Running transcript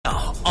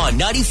on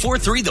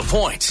 94.3 The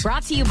Point.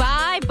 Brought to you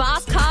by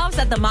Boss Cobbs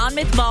at the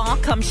Monmouth Mall.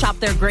 Come shop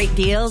their great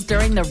deals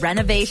during the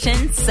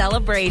renovation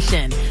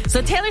celebration.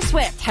 So Taylor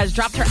Swift has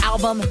dropped her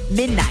album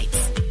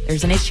Midnights.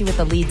 There's an issue with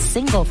the lead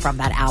single from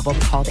that album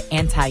called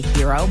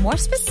Anti-Hero, more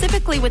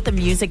specifically with the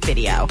music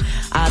video.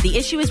 The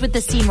issue is with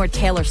the scene where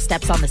Taylor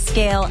steps on the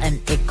scale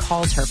and it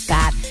calls her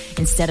fat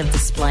instead of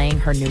displaying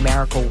her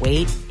numerical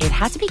weight. It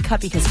had to be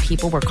cut because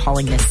people were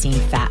calling this scene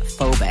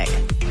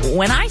fat-phobic.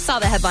 When I saw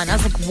the headline, I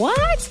was like,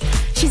 what?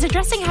 She's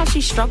addressing how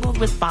she struggled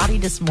with body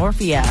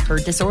dysmorphia, her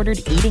disordered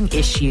eating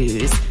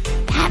issues.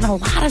 That in a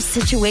lot of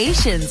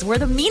situations. We're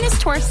the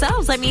meanest to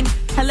ourselves. I mean,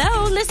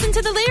 hello, listen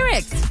to the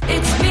lyrics.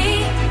 It's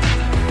me.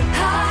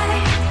 Hi,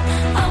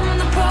 I'm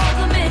the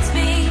problem, it's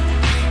me.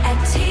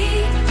 At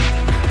tea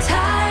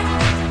time,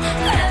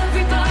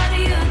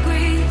 everybody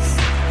agrees.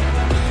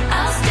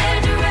 I'll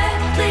stare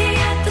directly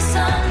at the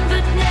sun,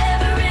 but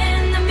never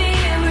in the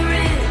mirror.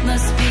 It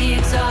must be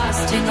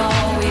exhausting,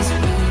 always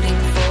rooting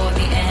for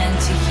the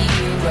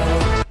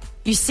anti-hero.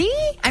 You see?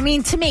 I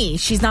mean, to me,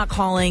 she's not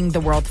calling the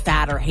world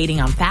fat or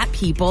hating on fat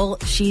people.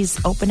 She's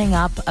opening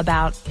up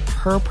about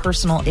her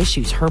personal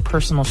issues, her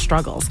personal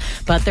struggles.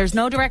 But there's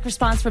no direct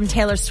response from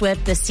Taylor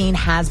Swift. This scene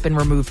has been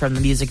removed from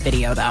the music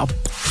video, though.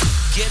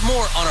 Get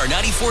more on our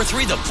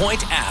 94.3 The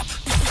Point app.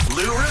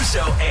 Lou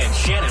Russo and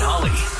Shannon Holly.